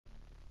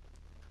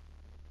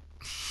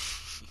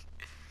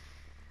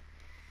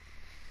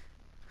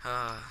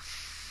Uh,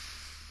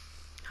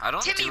 I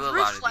don't Timmy do a lot of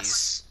these.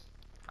 Ruthless.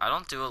 I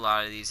don't do a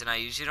lot of these, and I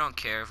usually don't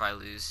care if I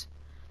lose.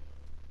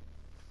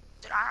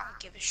 Dude, I don't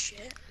give a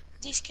shit.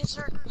 These kids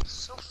are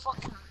so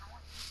fucking annoying.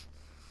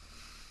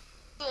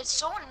 Dude, it's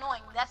so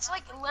annoying. That's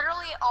like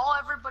literally all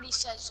everybody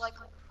says, like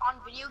on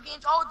video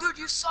games. Oh, dude,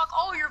 you suck.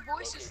 Oh, your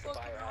voice is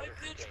fucking high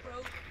pitched,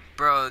 bro.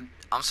 Bro,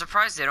 I'm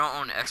surprised they don't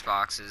own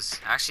Xboxes.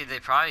 Actually, they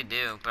probably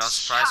do, but I'm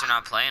surprised they're Yeah.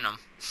 not playing them.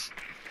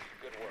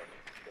 Good work.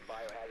 The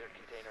biohazard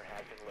container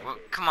has been Well,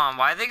 located. come on,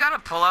 why they gotta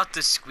pull out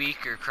the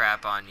squeaker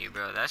crap on you,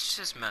 bro? That's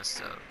just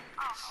messed up.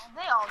 I don't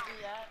know. They all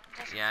do that. It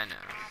doesn't Yeah, I know.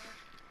 matter.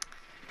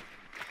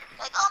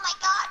 Like, oh my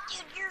god,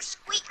 dude, you're a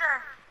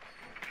squeaker.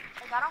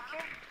 Like, I don't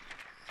care.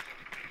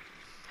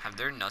 Have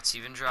their nuts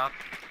even dropped?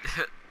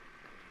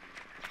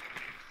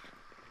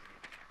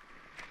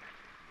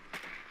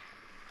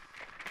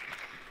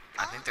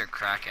 I think they're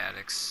crack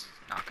addicts,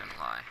 not gonna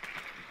lie.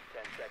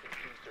 10 seconds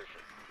to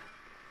insertion.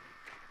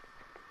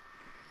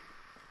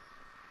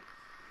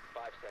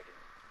 5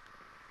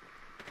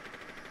 seconds.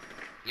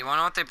 You wanna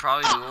know what they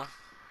probably do?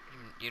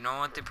 You know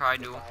what they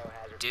probably do?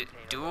 Biohazard Do,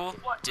 container duel?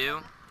 located. What? Do?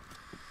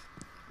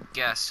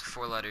 Guess,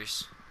 4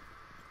 letters.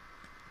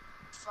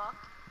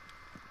 Fuck.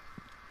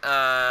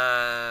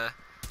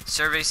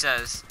 Survey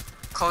says,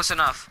 close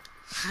enough.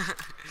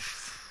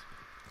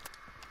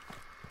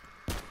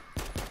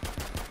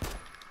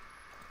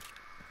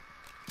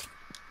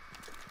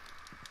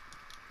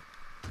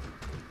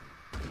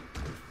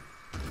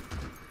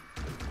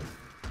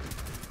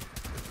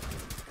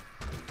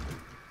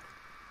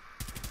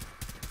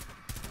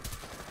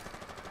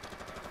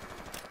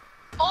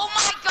 Oh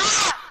my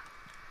god!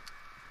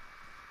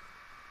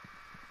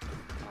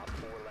 Op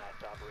 4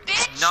 last operator.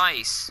 Bitch!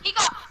 Nice. He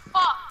got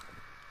fucked.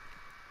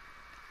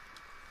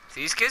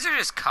 These kids are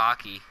just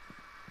cocky.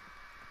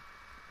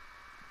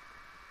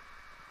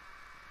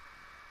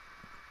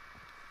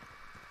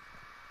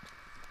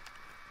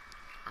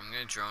 I'm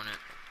gonna drone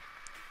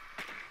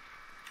it.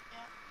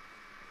 Yeah.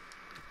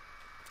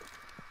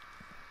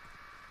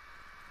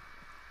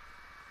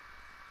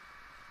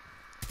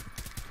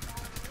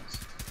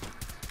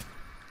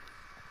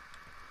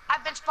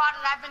 I've been spotted,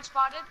 I've been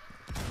spotted.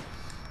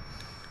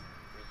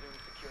 Resume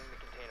securing the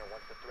container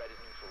once the threat is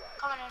neutralized.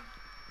 Coming in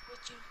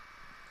with you.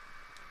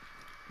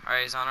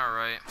 Alright, he's on our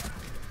right.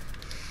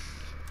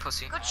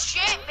 Pussy. Good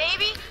shit,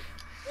 baby.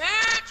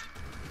 Bitch!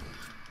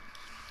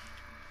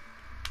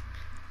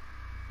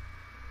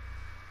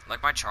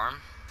 Like my charm?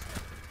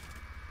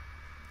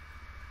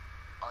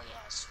 Oh yeah,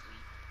 sweet.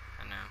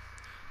 I know.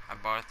 I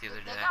bought it the other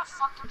They day. got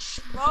fucking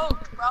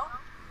smoked, bro.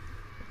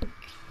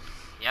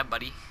 Yeah,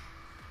 buddy.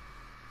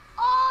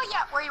 Oh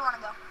yeah, where you wanna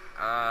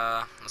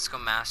go? Let's go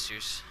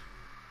Masters.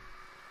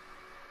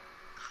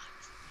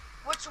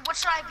 What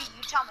should I be?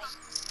 You tell me.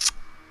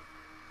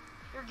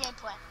 Your game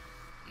plan.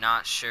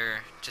 Not sure.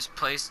 Just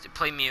play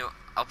mute.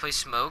 I'll play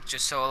smoke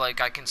just so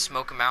like I can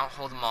smoke them out,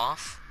 hold them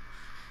off.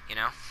 You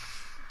know?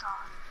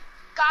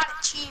 Got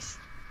it, Chief.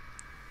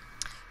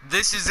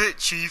 This is it,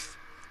 Chief.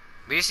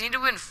 We just need to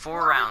win 4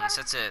 Well, we rounds.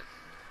 gotta- That's it.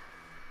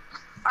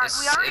 Alright,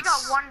 we already got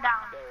it's- one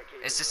down. Barricade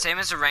It's the same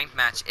as a ranked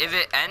match. If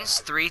it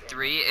ends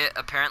 3-3, it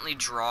apparently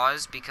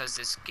draws because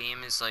this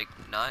game is like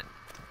nut.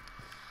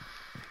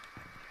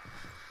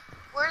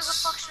 Where the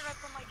fuck should I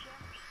put my gym?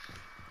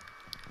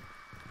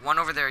 One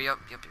over there. Yup.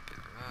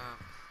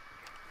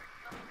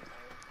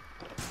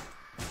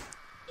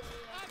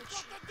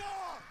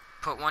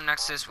 Put one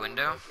next to this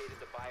window. located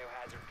the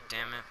biohazard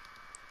Damn container. it.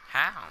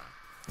 How?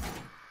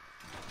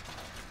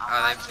 I'll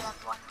Oh, find they- you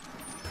that one.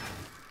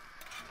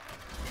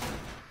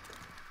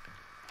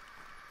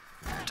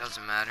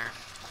 Doesn't matter.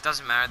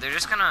 Doesn't matter. They're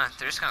just gonna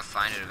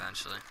find it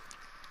eventually.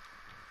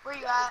 Where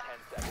you at?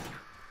 10 seconds.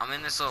 I'm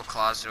in this little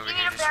closet over You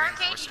here need a just barricade?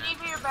 reinforcing You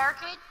it. need your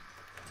barricade?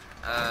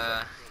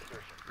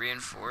 Insertion.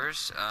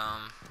 Reinforce.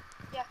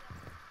 Yeah.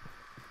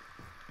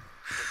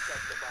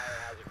 Protect the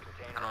biohazard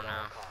container I don't at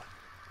all know. costs.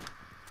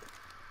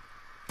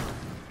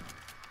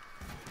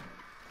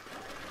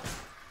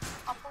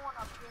 I'll put one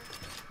up here.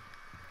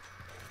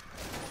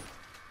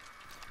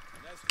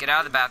 Get out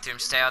of the bathroom.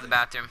 Stay out of the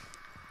bathroom.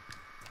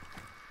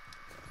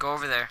 Go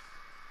over there.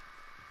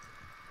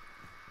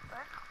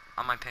 Where?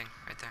 On my ping,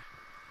 right there.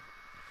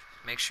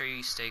 Make sure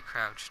you stay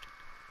crouched.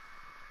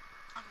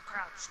 I'm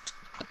crouched.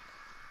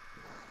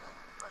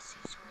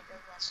 Pussies with the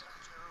rest of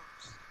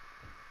jokes.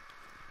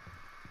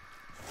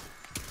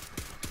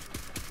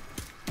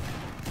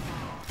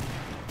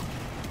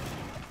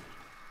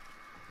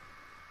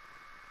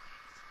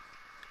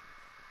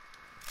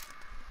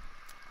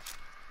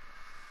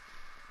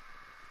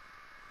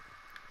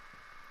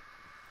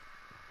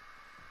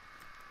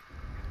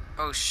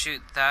 Oh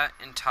shoot, that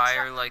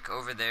entire like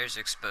over there is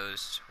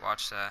exposed.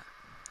 Watch that.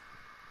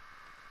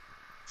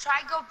 Should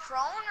I go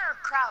prone or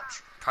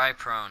crouch? Probably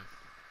prone.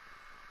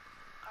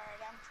 Alright,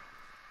 I'm prone.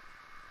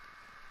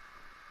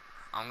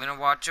 I'm gonna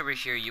watch over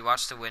here. You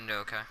watch the window,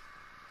 okay?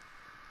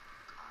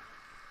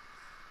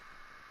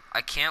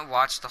 I can't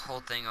watch the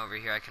whole thing over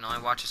here. I can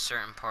only watch a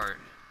certain part.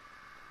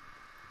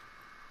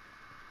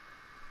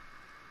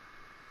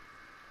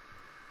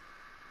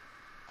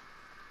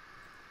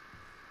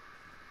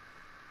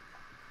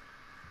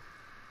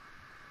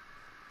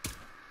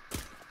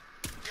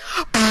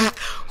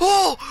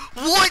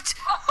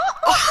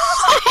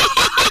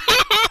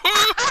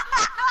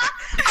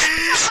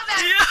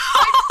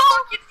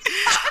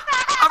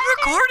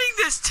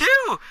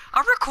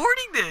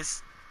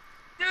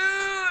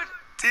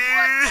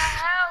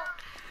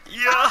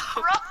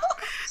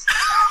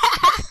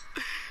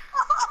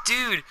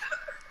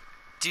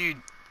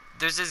 Dude,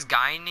 there's this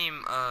guy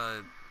named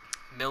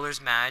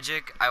Miller's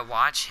Magic. I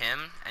watch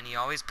him, and he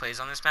always plays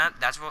on this map.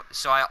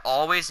 So I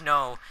always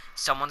know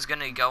someone's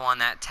gonna go on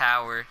that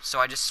tower. So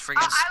I just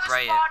freaking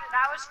spray it.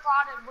 I was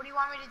spotted. What do you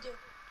want me to do?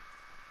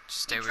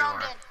 Just stay where you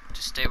are.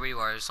 Just stay where you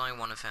are. There's only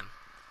one of him.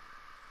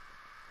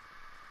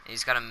 And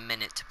he's got a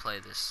minute to play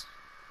this.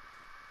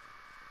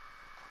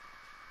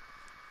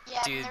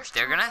 Yeah, dude,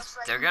 they're gonna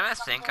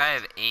think I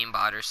have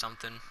aimbot or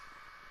something.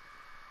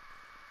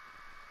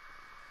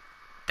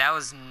 That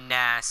was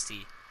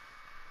nasty.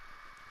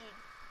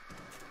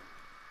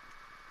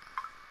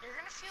 You're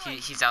gonna feel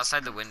he's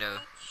outside the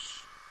window.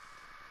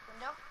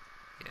 Window?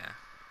 Yeah.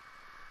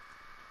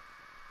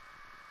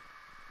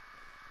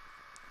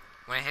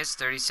 When it hits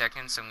 30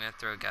 seconds, I'm gonna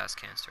throw a gas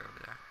canister over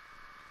there.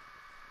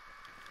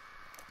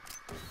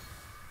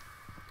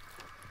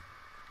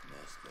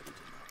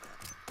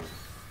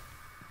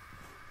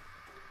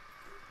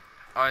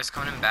 Oh, he's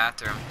coming in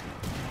bathroom.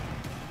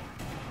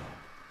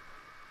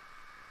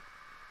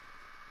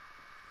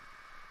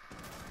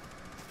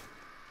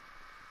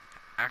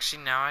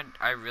 Actually, now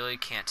I really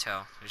can't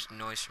tell. There's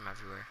noise from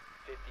everywhere.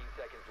 15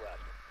 seconds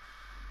left.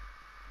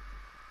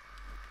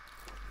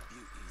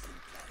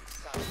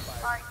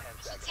 Alright,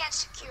 he can't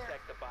secure.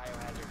 Protect the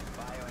biohazard.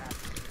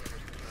 Biohazard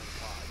containers return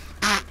pod.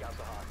 Take out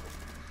the hostile.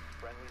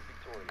 Friendly's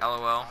victorious.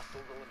 LOL.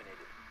 Hostiles eliminated.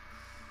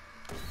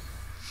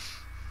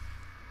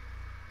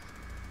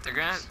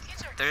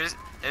 They're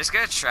just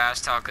gonna trash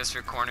talk us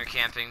for corner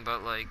camping,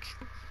 but like,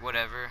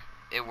 whatever.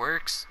 It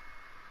works.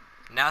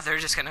 Now they're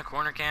just gonna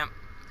corner camp.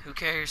 Who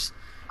cares?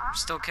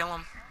 Still kill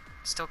them.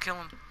 Still kill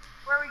them.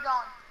 Where are we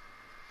going?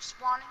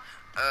 Spawning?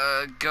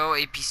 Go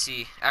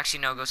APC.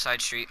 Actually, no, go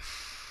side street.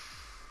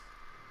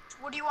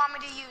 What do you want me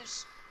to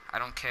use? I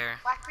don't care.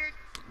 Blackbeard?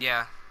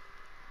 Yeah.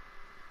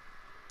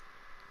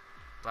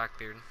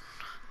 Blackbeard.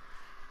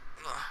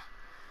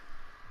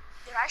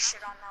 Dude, I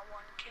shit on that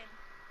one kid.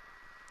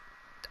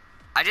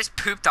 I just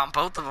pooped on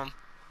both of them.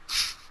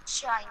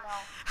 Yeah, I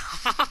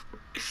know.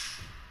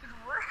 Dude,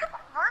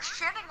 we're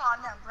shitting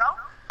on them, bro.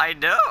 I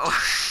know.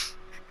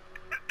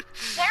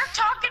 They're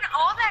talking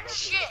all that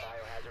shit.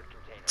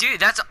 Dude,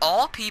 that's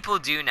all people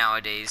do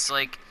nowadays.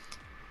 Like,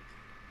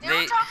 they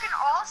were talking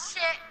all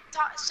shit,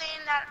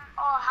 saying that,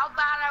 oh, how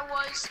bad I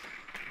was,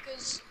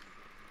 because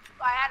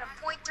I had a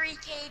 .3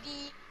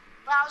 KD.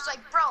 But I was like,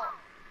 bro.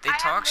 They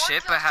talk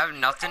shit, but have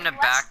nothing to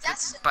back,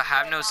 but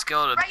have no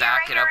skill to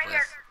back it up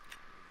with.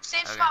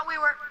 Same spot we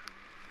were.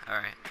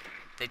 Alright.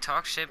 They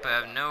talk shit, but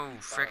have no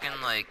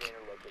freaking, like,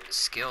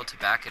 skill to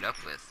back it up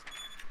with.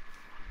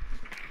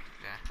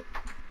 Okay.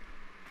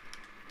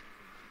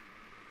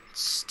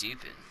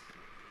 Stupid.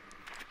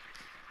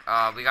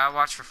 We gotta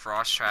watch for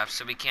frost traps,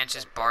 so we can't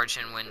just barge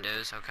in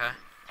windows, okay?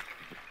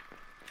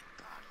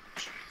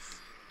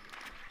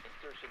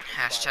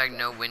 Hashtag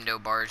no window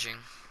barging.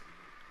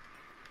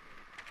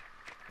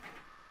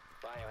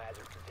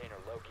 Biohazard container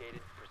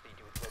located. Proceed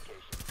to its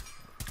location.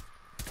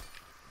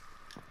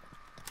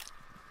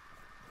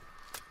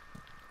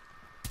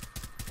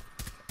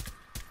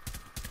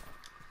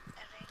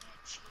 That ain't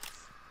it,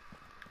 chief.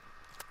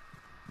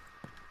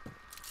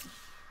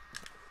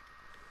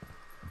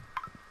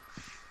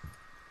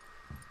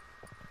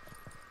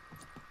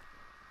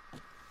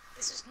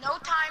 This is no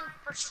time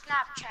for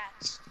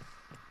Snapchats.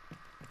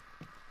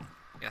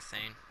 Yeah,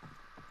 Thane.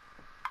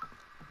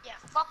 Yeah,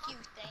 fuck you,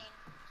 Thane.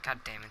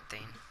 God damn it,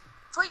 Thane.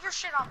 Put your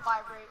shit on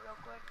vibrate real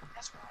quick.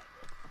 That's what I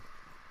did.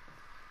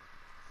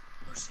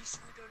 Lucy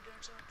sweeter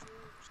than some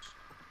juice.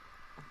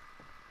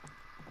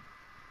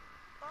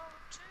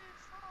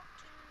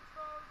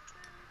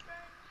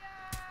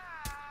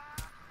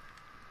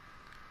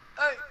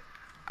 Hey!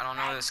 I don't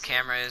know where this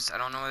camera is. I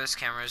don't know where this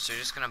camera is. They're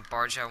just gonna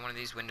barge out one of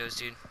these windows,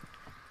 dude.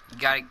 You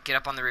gotta get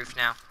up on the roof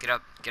now. Get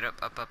up,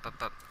 up, up,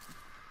 up, up.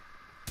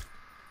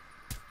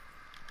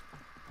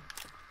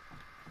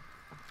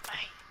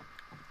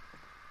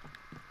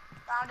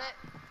 Found it.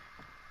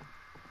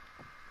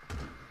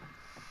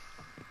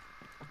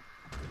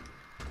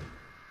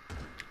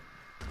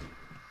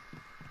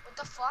 What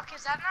the fuck?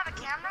 Is that not a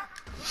camera?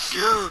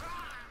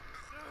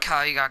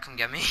 Kyle, you gotta come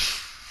get me.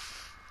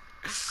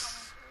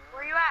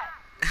 Where you at?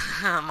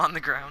 I'm on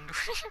the ground.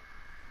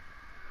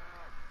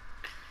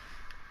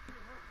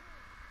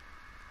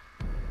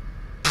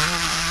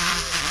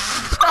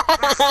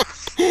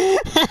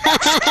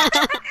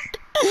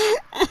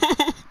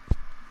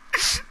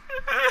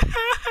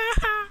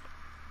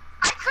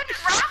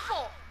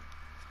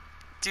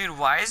 Dude,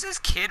 why is this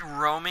kid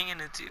roaming in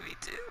a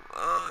 2v2?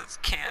 Oh, it's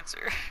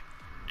cancer.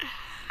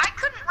 I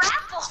couldn't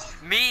rappel.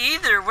 Me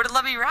either. Wouldn't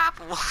let me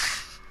rappel. Where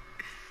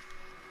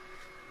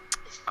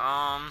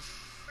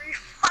you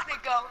wanna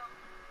go?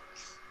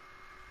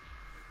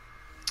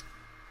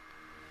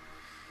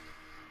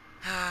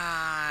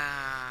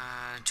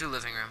 To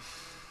living room.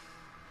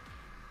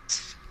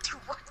 Dude,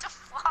 what the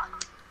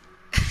fuck?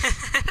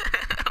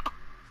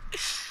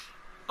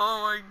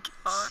 Oh my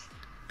god.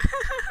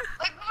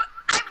 Like,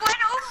 I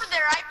went over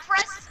there, I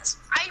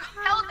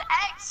held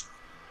X,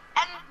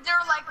 and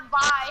they're like,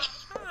 bye.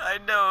 I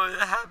know, it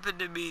happened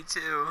to me. me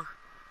too.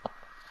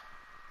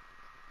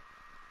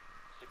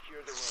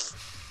 Secure the room.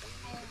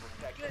 We need to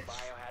protect the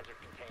biohazard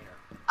container.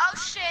 Oh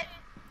shit!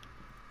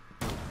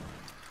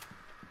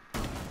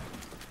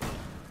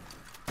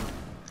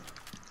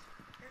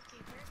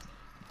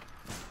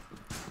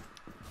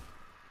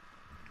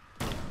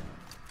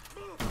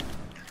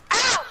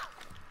 Ow!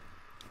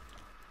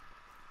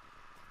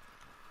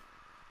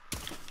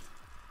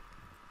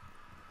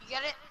 You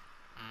get it?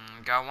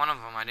 Got one of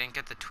them. I didn't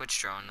get the Twitch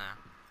drone though.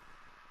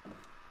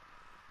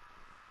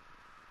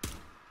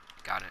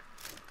 Got it.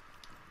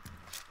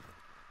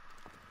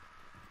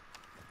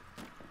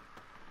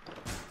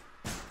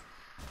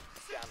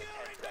 Down to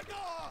 10 seconds.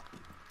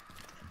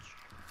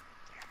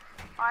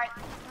 Alright,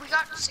 we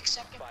got 6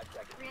 seconds. 5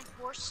 seconds.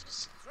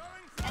 Reinforces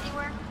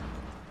anywhere.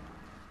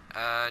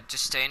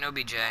 Just stay in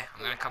OBJ.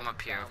 I'm gonna come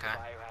up here, Found the okay?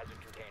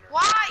 biohazard container.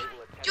 Why? They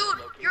will attempt to Dude,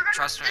 locate you're gonna.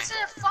 Trust me. This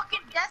is a fucking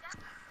death.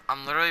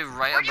 I'm literally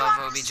right Where do you above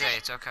want me to OBJ. sit?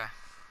 It's okay.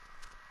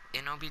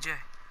 In OBJ.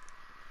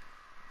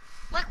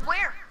 Like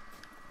where?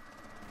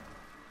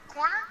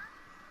 Corner?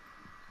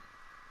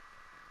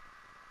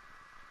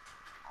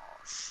 Oh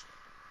shit.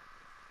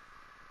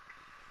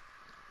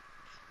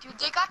 Dude,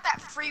 they got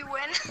that free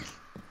win.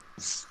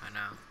 I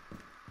know.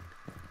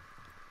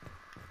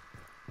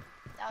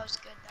 That was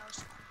good. That was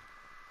fun.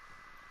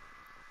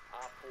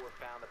 Op 4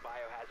 found the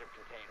biohazard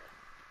container.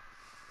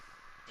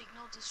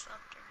 Signal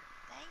disruptor.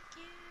 Thank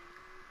you.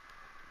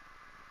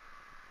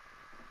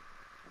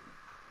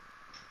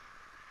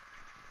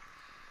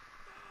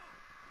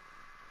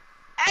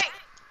 Hey,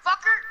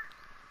 fucker!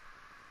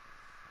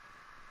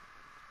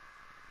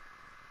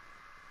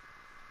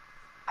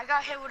 I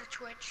got hit with a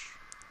twitch.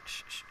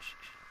 Shh, shh, shh,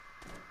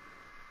 shh.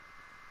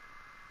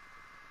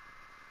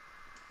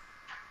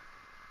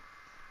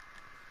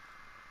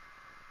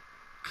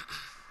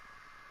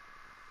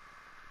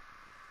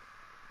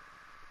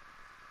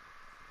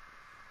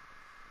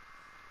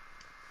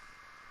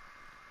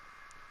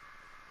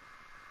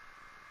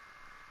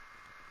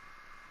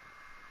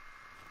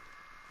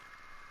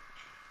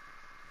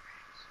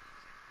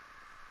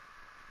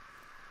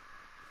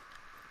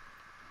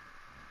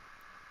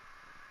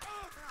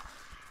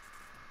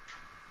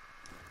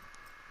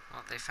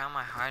 Well, they found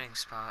my hiding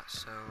spot,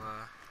 so,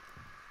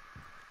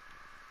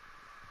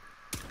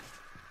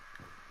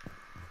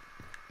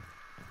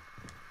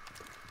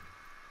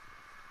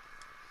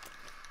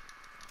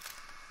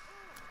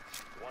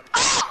 One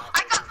Oh,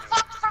 I got remaining.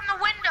 fucked from the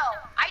window.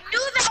 I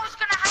knew that was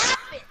gonna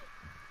happen.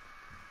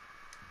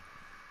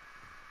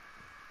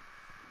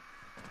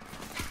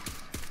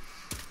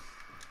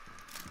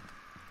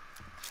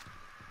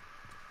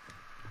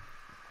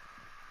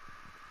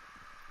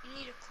 You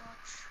need a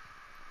clutch.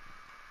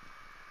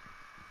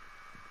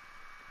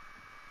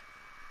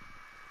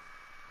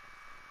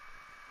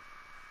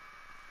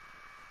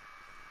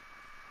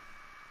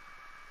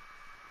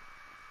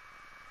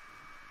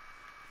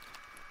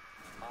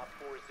 Op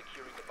 4 is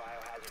securing the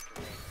biohazard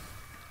container.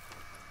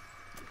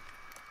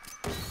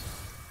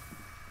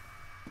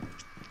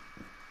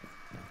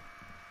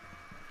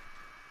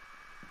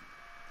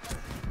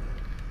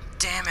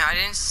 damn it, I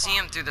didn't see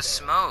him through the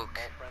smoke.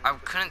 I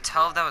couldn't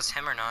tell if that was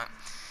him or not.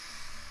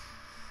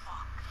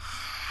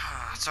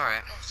 It's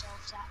alright.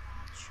 Ourselves that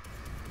match.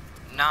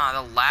 Nah,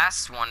 the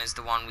last one is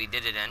the one we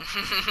did it in.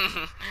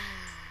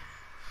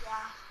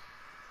 Yeah.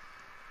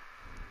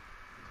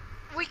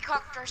 We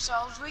cooked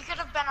ourselves. We could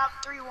have been up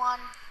 3-1.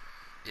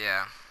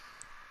 Yeah.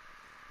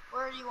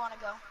 Where do you want to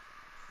go?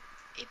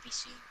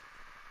 APC?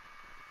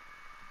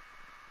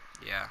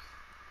 Yeah.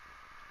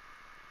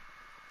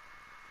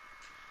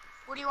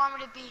 What do you want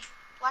me to be?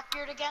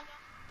 Blackbeard again?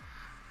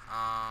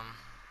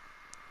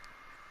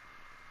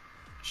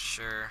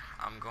 Sure.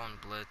 I'm going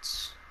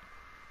Blitz.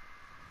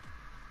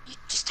 You,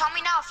 just tell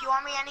me now if you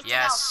want me anything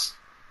else. Yes.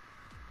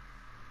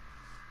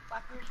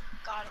 Blackbeard,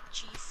 got it,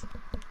 chief.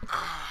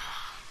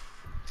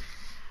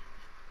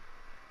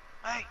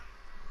 Hey.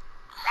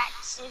 Rat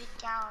City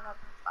down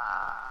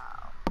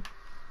above.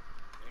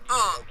 You need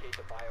Ugh, to locate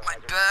the my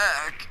biohazard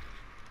back.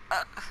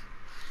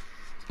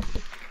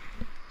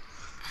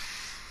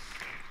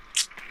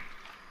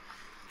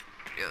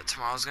 Yo,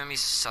 tomorrow's gonna be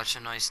such a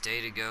nice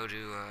day to go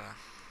to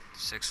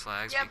Six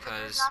Flags Yeah, but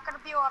there's because not gonna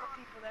be a lot of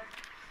people there.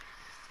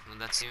 well,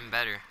 that's even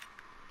better.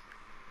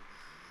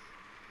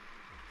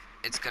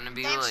 It's gonna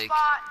be Same like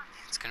spot.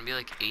 it's gonna be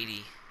like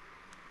 80.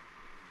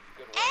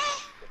 Good work.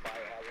 The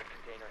biohazard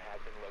container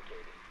has been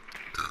located.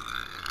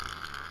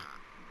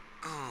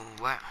 Oh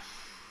wow.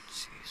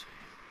 Excuse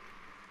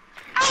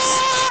me.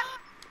 Ah!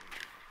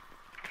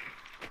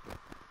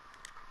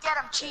 Get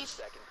him, 10 chief.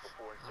 seconds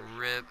before insertion.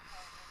 Rip.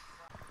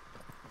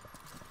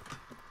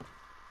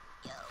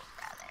 Yo,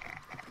 brother.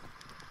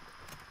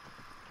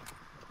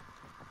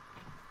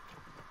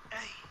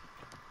 Hey,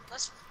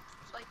 let's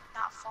like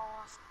not fall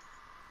off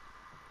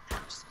the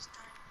house this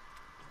time.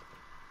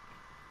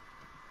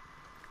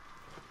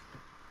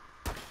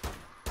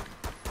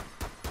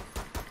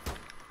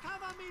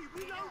 Cover me,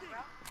 reloading! Bro.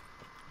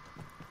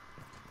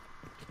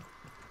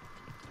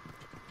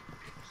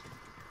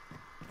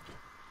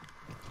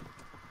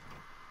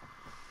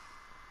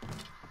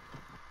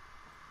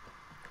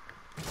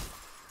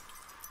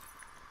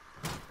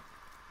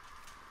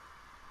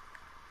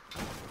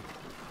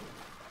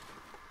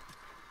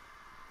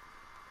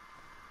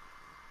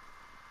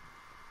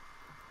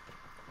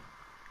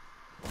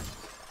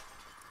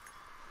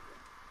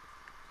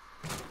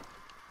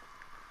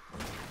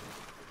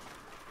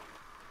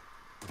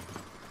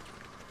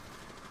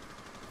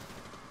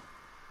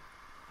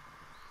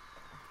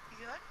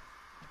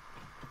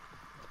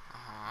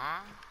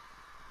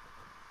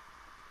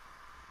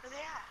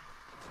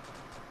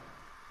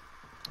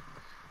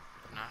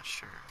 not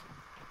sure.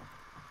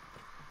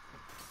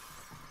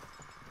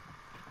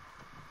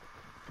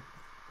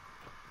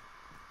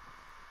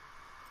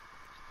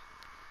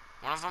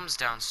 One of them's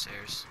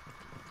downstairs.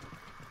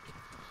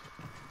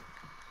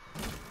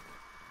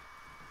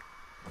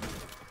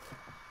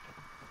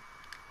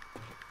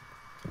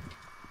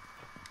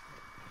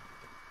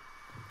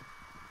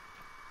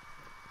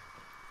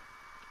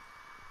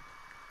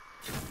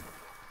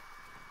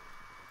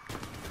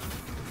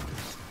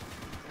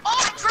 Oh,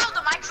 I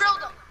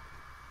drilled him.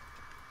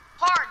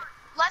 Hard.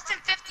 Less than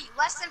 50.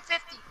 Less than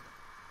 50.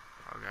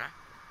 Okay.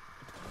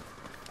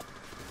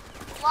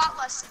 A lot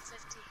less than 50.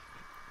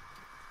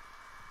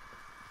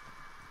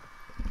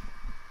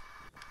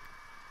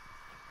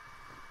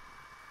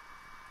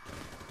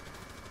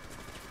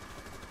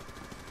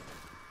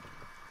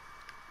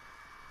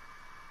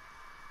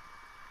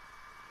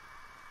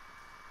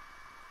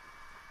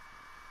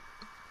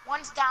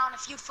 One's down.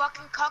 If you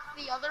fucking cuck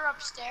the other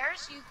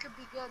upstairs, you could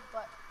be good,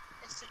 but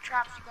it's the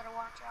traps you gotta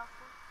watch out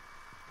for.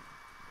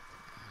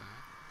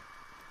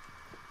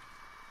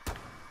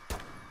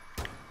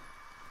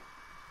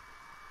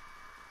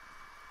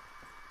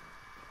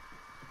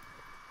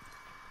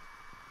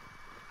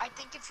 I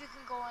think if you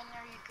can go in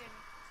there, you can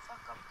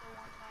fuck up the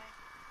one guy.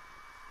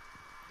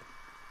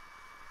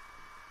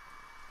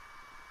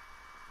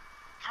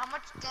 How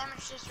much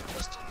damage does your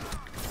pistol do?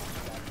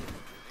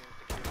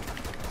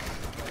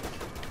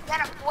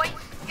 Get him, boy!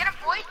 Get him,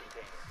 boy!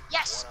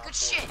 Yes, good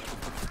shit.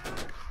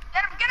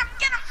 Get him, get him,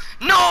 get him!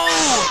 No!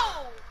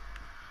 Oh!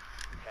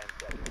 10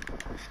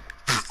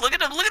 seconds. Look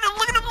at him, look at him,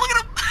 look at him, look at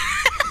him!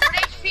 What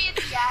HP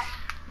is he at?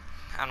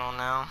 I don't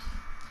know.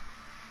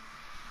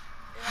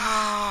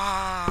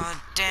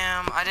 Ah,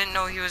 damn, I didn't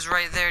know he was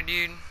right there,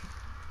 dude.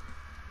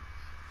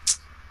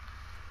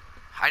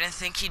 I didn't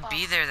think he'd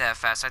be there that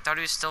fast. I thought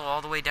he was still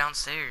all the way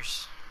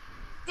downstairs.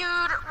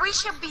 Dude, we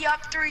should be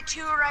up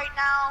 3-2 right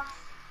now.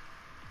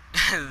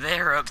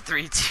 They're up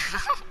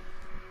 3-2.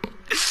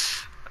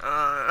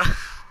 Alright,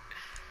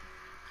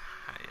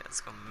 let's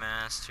go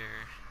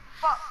master.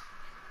 Fuck.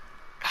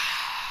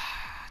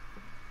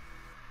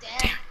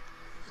 Damn.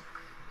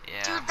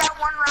 Yeah. Dude, that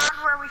one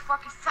round where we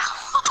fucking fell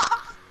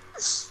off.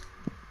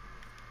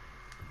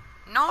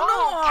 No, Oh,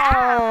 no,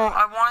 Cam.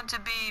 I wanted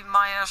to be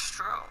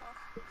Maestro.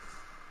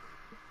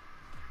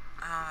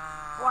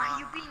 Why are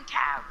you being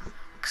Cav?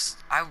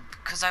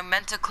 Cause I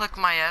meant to click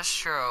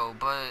Maestro,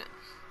 but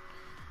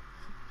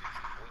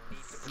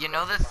you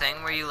know the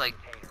thing where you like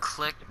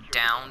click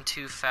down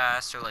too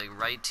fast or like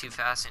right too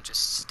fast and it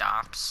just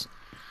stops?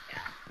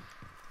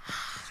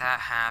 That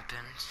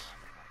happened.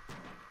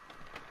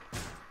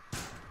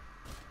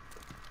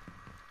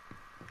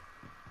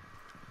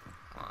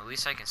 Well, at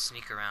least I can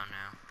sneak around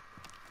now.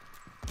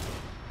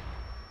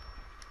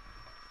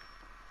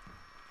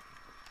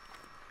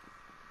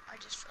 I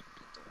just fucking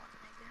did the one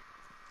nigga.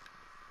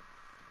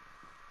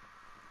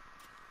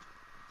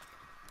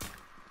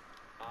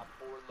 Op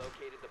 4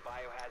 located the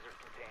biohazard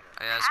container.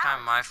 Oh, yeah, it's kind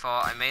of my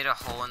fault. I made a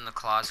hole in the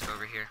closet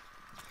over here.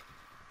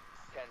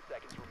 10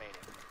 seconds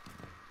remaining.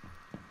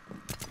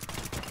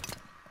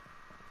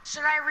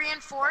 Should I 5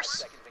 reinforce?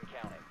 seconds and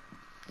counting.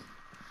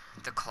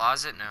 The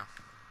closet? No.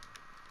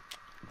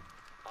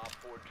 Op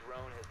 4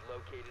 drone has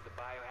located the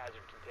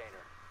biohazard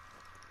container.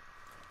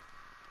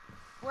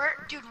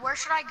 Where, dude, where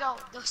should I go?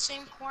 The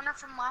same corner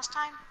from last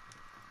time?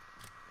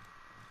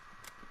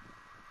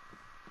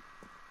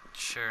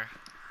 Sure.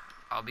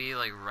 I'll be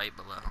like right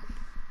below.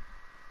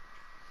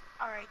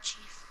 Alright,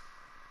 chief.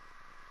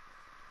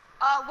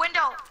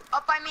 Window,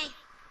 up by me.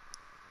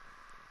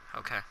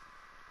 Okay.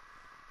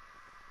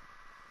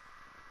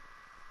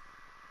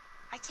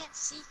 I can't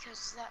see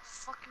because that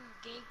fucking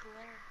gay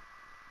glare.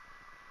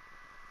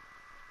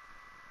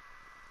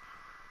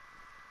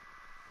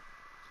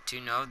 Do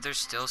you know if they're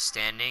still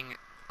standing,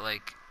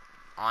 like,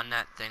 on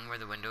that thing where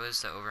the window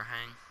is, the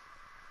overhang?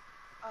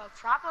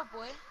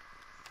 Probably.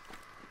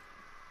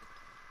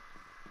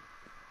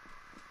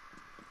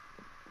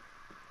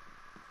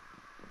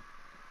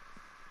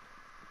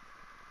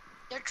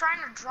 They're trying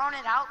to drone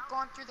it out,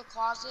 going through the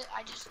closet.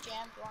 I just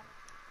jammed one.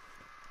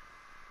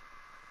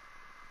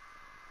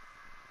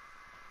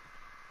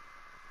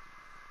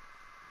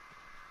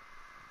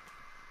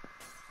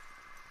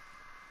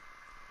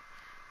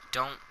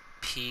 Don't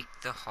peek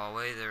the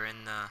hallway, they're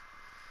in the...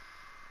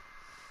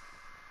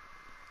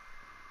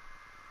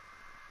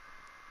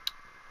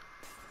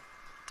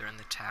 They're in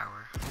the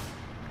tower.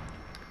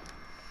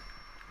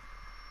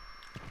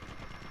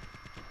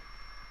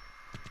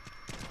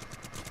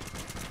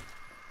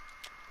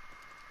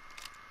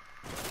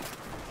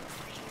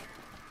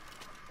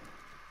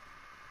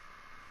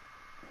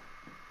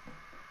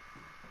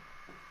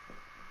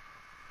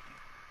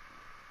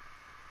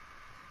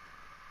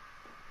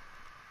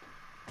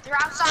 They're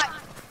outside.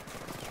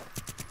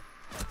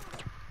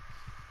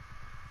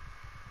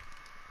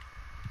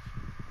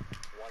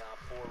 One Op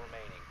 4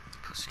 remaining.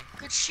 Pussy.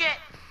 Good shit.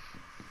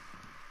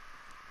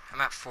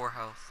 I'm at 4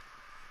 health.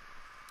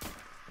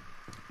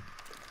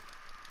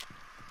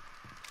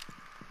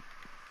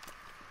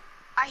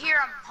 I hear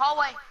him.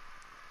 Hallway.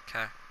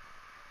 Okay.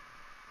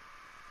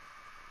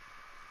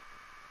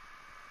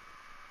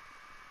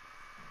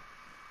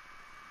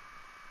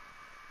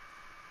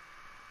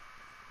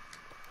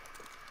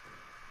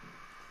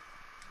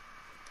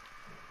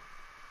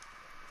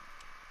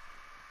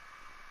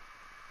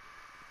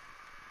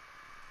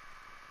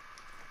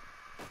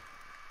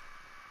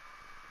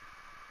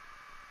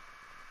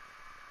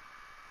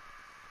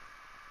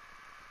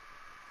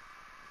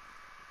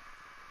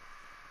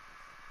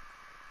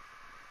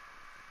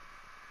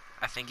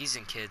 think he's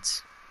in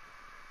kids.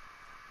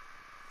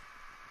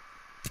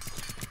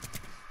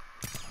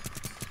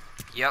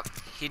 Yep,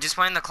 he just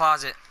went in the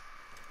closet.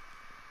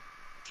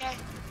 Okay.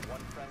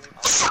 One friendly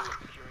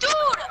Dude!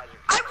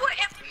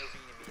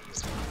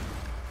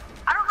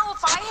 I don't know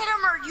if I hit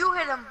him or you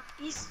hit him.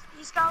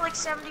 He's got like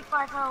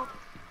 75 health.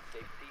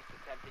 They've ceased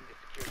attempting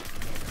to secure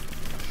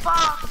the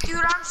Fuck,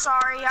 dude, I'm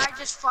sorry. I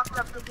just fucked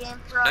up the game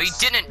for us. No, you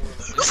didn't.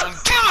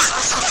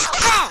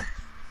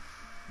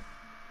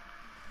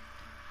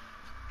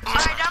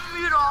 Alright, I'm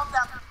mute all of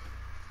them.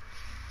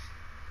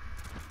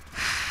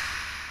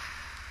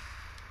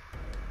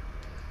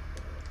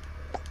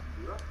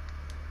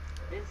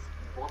 This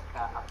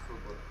vodka, absolute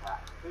vodka.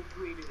 Who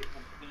created a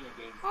campaign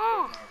against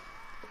Oh.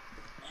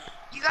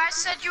 You guys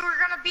said you were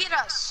gonna beat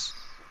us.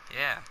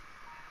 Yeah.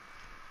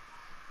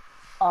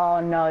 Oh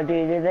no,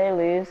 dude, did they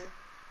lose?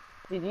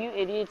 Did you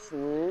idiots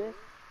lose?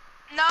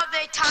 No,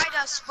 they tied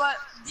us, but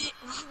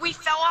we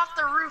fell off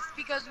the roof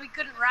because we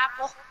couldn't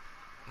rappel.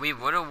 We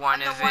would have won On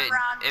the if one it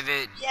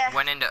round. Yeah.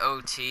 went into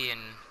OT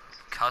and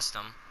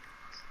custom.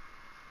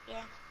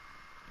 Yeah.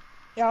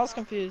 Yeah, I was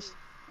confused.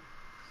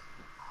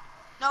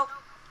 Nope.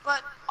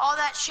 But all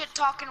that shit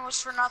talking was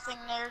for nothing.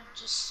 They're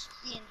just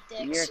being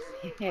dicks.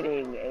 You're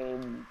kidding,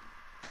 Aiden.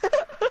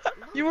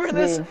 You were in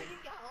this. Dude.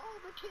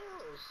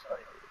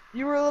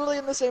 You were literally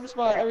in the same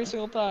spot every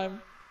single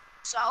time.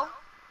 So,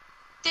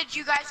 did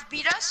you guys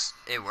beat us?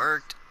 It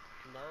worked.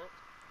 No.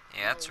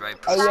 Yeah, that's right,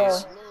 Oh, yeah.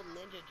 pussies. Little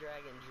ninja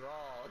dragon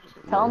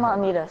draw. Tell them not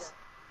meet us.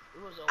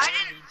 It was a I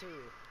 1v2.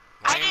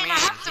 What I do you didn't mean?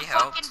 have to He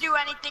fucking helped. do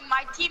anything.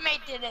 My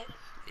teammate did it.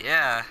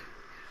 Yeah.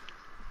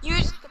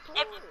 Use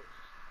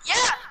yeah,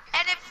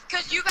 and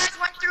cause you guys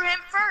went through him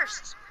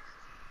first.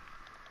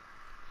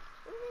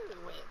 We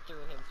went through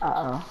him.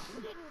 Uh-oh.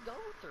 We didn't go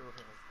through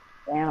him.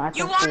 Damn, I You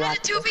think we wanted got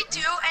a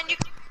 2v2, and you.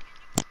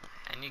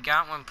 And you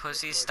got one,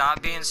 pussy.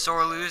 Stop being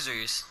sore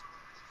losers.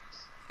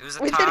 It was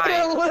a We didn't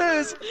tie. even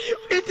lose.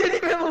 We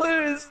didn't even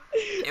lose.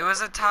 It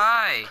was a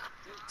tie.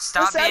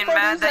 Stop sad being part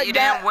mad is that that you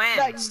Ga- didn't win.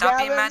 that Stop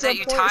being mad Gavin's that a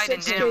you tied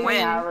and 0.6 didn't KD.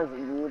 win. I was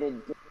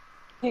muted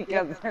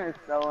because they're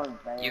so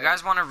embarrassed. You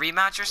guys want a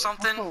rematch or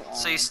something?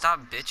 So you stop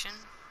bitching?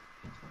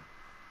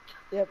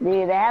 Yep.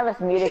 Dude, they have us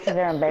muted because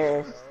they're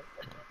embarrassed.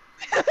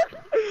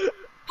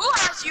 Who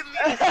has you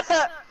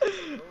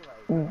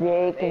muted?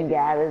 Jake and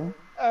Gavin.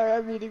 Alright,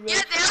 I'm muting Yeah,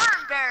 them. they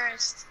are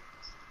embarrassed.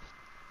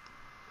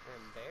 We're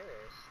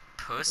embarrassed.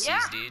 Pussies,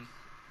 Yeah. dude.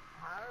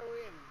 How are we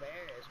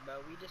embarrassed, bro?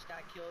 We just got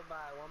killed by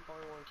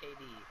 1.1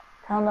 KD.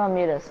 Tell them not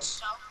mute us.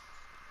 So,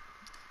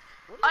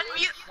 What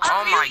do you unmute.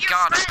 Oh Unmute my your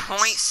god, a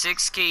friends.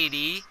 .6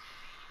 KD?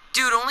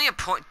 Dude, only a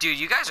point. Dude,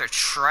 you guys are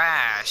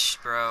trash,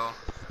 bro.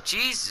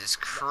 Jesus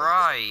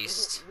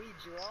Christ. We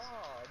drawed.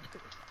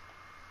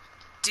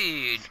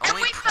 Dude, And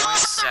only we fell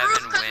off the roof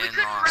 .7 because we win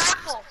couldn't loss.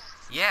 rappel.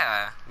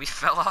 Yeah, we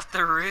fell off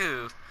the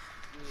roof.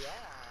 Yeah.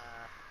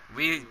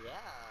 We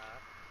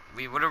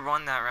Yeah. would have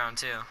won that round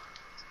too.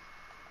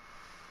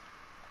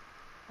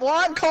 Well,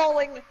 I'm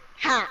calling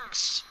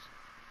hacks.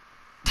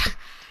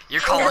 You're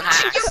calling You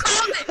hacks.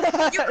 called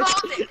it. You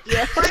called it.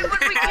 Yeah. Right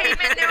when we came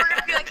in, they were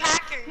gonna be like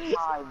hackers.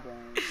 Hi,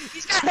 Ben.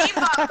 He's got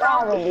aimbot, bro.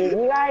 Probably, dude.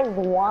 You guys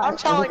won I'm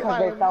telling because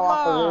my they fell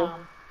off the roof.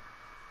 mom.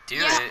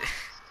 Dude, Yeah.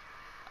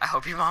 I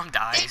hope your mom They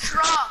dies.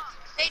 drawed.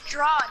 They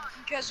drawed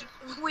because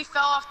we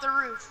fell off the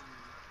roof.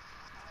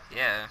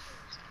 Yeah.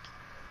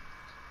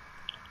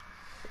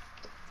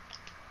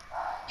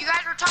 You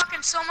guys were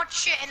talking so much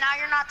shit, and now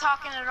you're not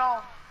talking at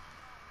all.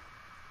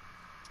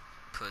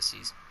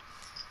 Pussies.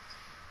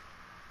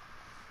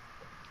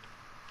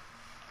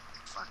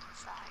 Fucking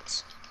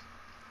facts.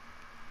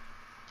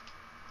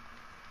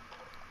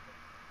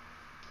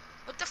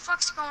 What the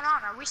fuck's going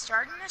on? Are we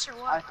starting this or I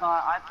what?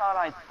 thought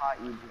I taught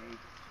you, Jake.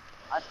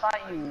 I thought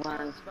you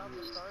learned. About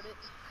to start it?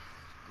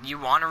 You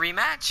want a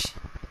rematch?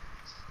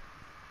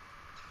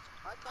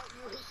 I thought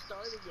you were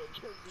starting it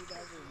because you guys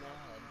are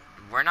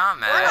mad. We're not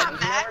We're mad. not You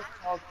mad. never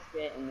talk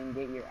shit and then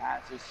get your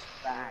asses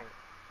smacked.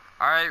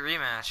 Alright,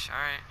 rematch.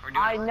 Alright, we're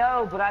doing I it.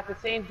 know, but at the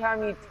same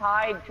time you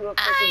tied to a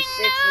freaking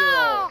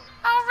 6-year-old.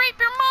 I'll rape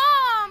your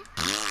mom!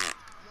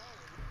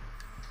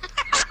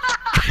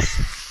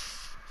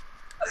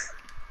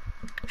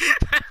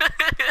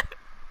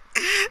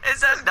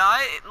 Is that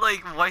not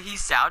like what he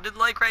sounded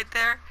like right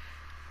there?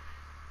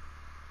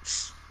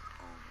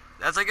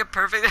 That's like a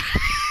perfect.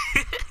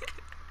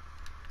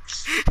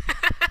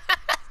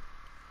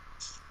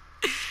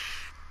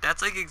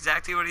 That's like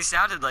exactly what he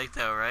sounded like,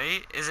 though,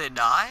 right? Is it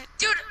not?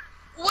 Dude,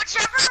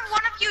 whichever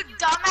one of you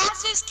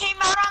dumbasses came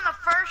out on the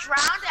first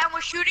round and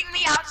was shooting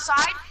me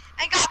outside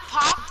and got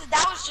popped,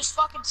 that was just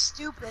fucking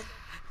stupid.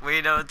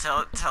 Wait, no,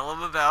 tell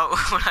him about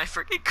when I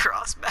freaking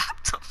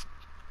cross-mapped him.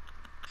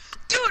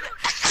 Dude,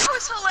 that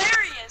was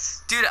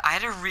hilarious. Dude, I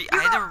had a You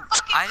got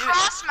fucking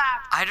cross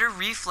map. I had a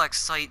reflex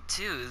sight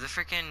too.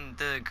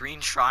 The green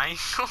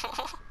triangle.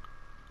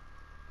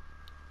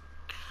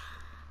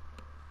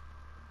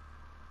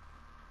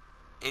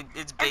 It's And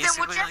then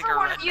basically whichever like a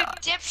one red of you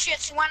dot.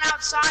 dipshits went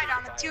outside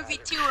on the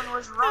 2v2 and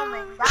was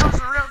roaming, that was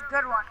a real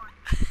good one.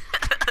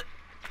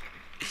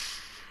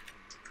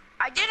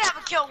 I did have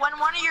a kill when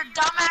one of your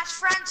dumbass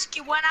friends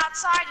went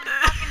outside and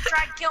fucking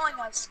tried killing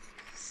us.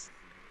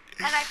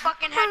 And I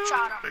fucking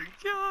headshot him. Oh my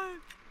god.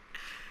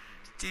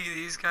 Dude,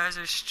 these guys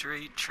are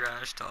straight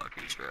trash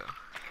talkers, bro.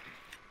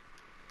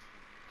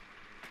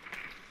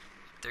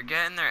 They're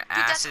getting their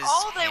asses Dude, that's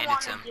all they handed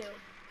want to to them. do.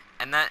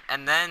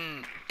 And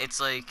then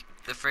it's like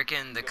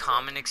the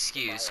common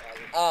excuse.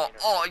 Oh,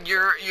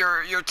 your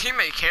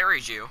teammate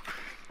carried you.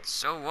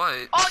 So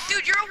what? Oh,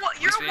 dude, you're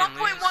least we didn't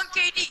 1.1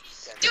 KD.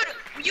 Dude,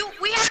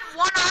 we had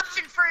one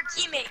option for a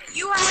teammate.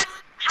 You had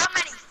how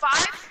many?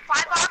 Five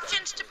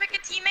options to pick a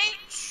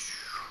teammate?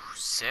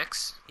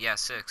 6? Yeah,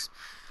 6.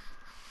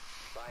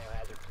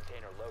 Biohazard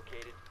container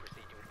located.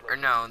 Proceed to its Or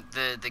no,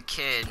 the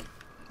kid.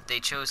 They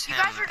chose You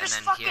him, guys are and just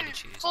then he fucking had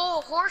to choose. full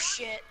of horse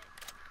shit.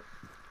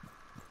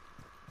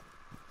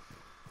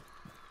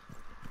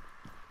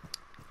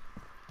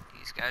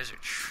 These guys are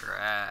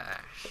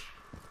trash.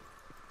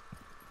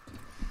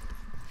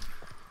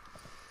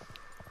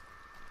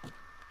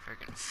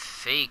 Freaking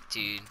fake,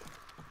 dude.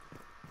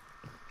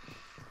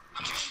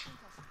 I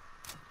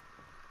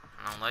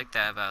don't like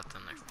that about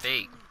them. They're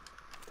fake.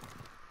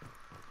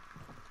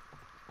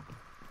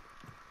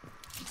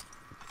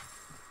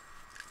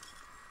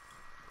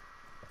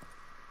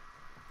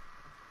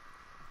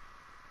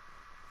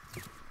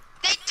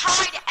 They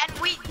tied and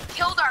we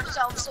killed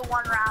ourselves the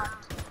one round.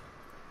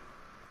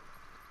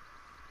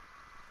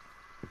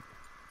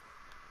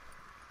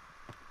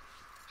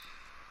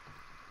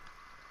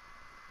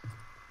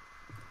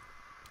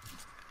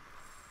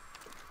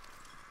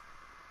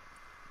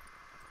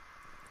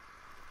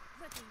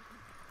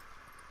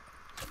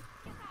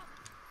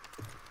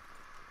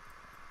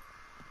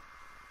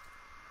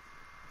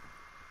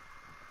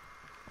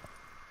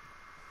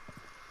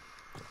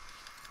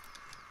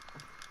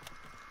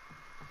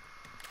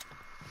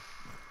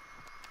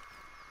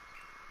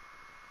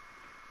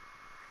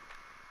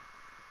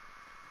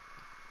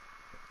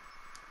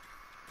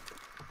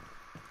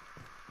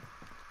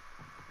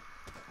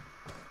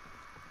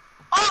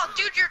 Oh,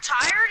 dude, you're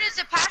tired? Is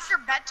it past your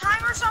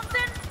bedtime or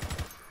something?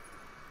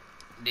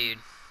 Dude.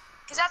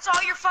 Because that's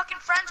all your fucking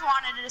friends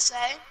wanted to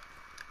say.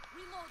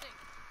 Reloading.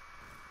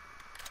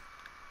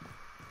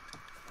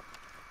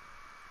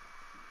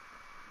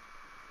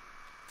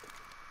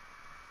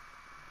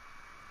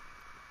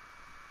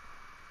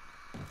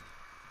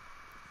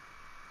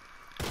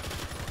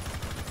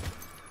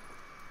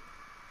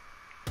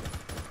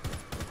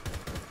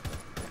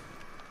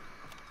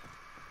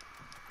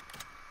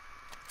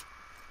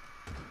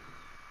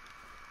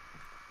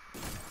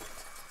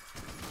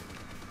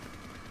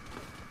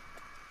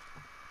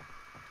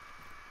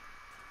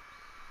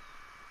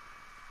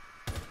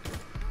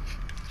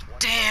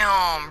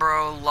 Damn,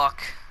 bro.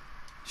 Luck.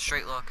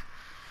 Straight luck.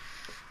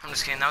 I'm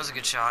just kidding. That was a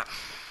good shot.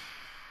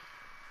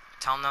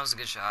 Tell him that was a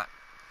good shot.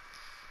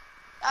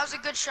 That was a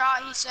good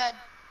shot, he said.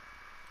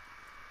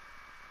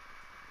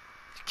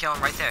 Kill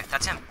him right there.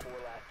 That's him. 4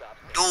 last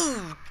ops.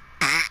 Ooh.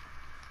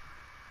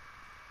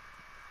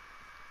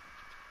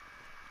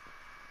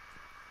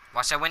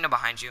 Watch that window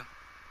behind you.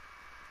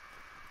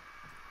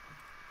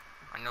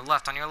 On your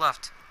left, on your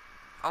left.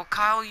 Oh,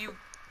 Kyle, you...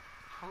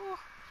 Oh.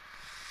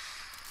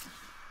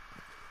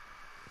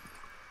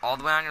 All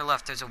the way on your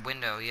left, there's a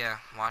window. Yeah,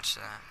 watch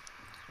that.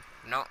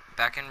 No,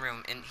 back in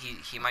room.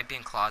 He might be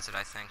in closet,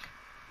 I think.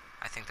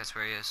 I think that's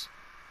where he is.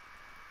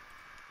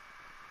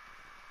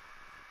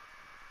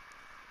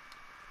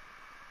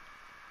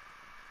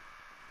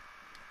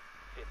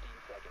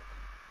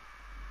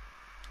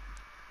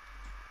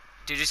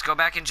 Dude, just go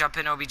back and jump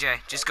in OBJ.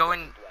 Just go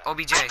in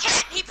OBJ. I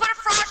can't. He put a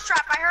frost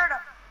trap. I heard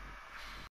him.